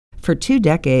For 2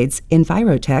 decades,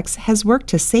 Envirotec has worked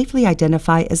to safely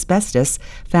identify asbestos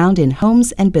found in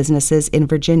homes and businesses in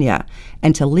Virginia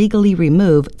and to legally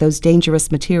remove those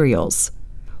dangerous materials.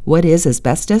 What is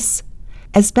asbestos?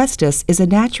 Asbestos is a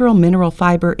natural mineral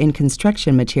fiber in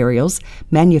construction materials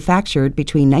manufactured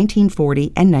between 1940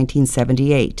 and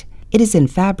 1978. It is in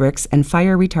fabrics and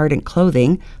fire-retardant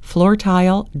clothing, floor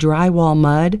tile, drywall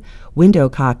mud, window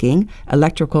caulking,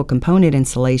 electrical component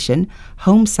insulation,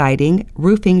 home siding,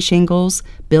 roofing shingles,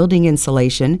 building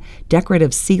insulation,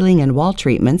 decorative ceiling and wall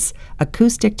treatments,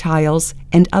 acoustic tiles,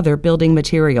 and other building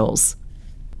materials.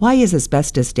 Why is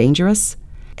asbestos dangerous?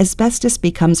 Asbestos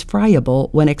becomes friable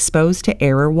when exposed to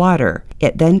air or water.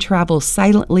 It then travels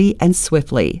silently and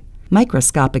swiftly.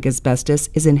 Microscopic asbestos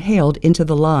is inhaled into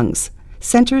the lungs.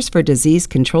 Centers for Disease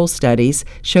Control studies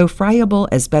show friable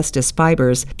asbestos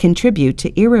fibers contribute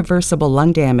to irreversible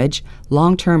lung damage,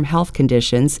 long-term health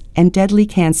conditions, and deadly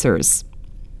cancers.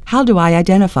 How do I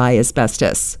identify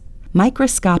asbestos?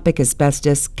 Microscopic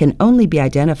asbestos can only be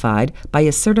identified by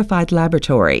a certified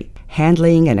laboratory.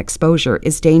 Handling and exposure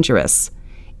is dangerous.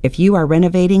 If you are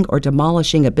renovating or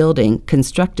demolishing a building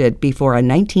constructed before a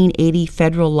 1980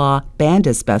 federal law banned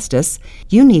asbestos,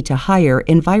 you need to hire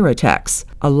Envirotec,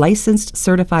 a licensed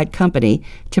certified company,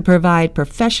 to provide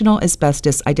professional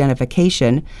asbestos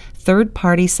identification,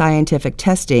 third-party scientific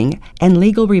testing, and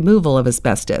legal removal of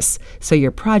asbestos so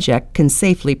your project can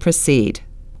safely proceed.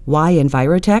 Why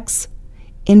Envirotec?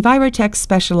 Envirotec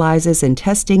specializes in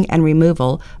testing and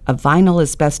removal of vinyl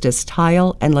asbestos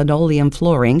tile and linoleum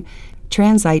flooring,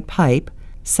 transite pipe,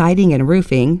 siding and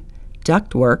roofing,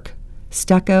 ductwork,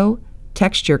 stucco,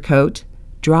 texture coat,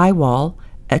 drywall,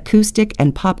 acoustic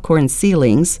and popcorn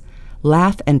ceilings,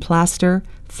 lath and plaster,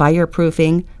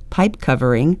 fireproofing, pipe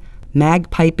covering, mag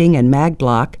piping and mag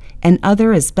block, and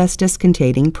other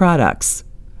asbestos-containing products.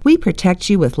 We protect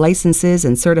you with licenses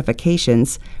and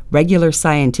certifications, regular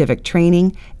scientific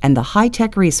training, and the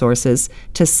high-tech resources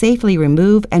to safely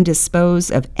remove and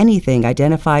dispose of anything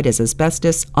identified as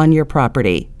asbestos on your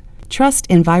property. Trust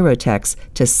Envirotec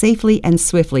to safely and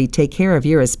swiftly take care of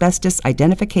your asbestos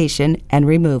identification and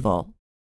removal.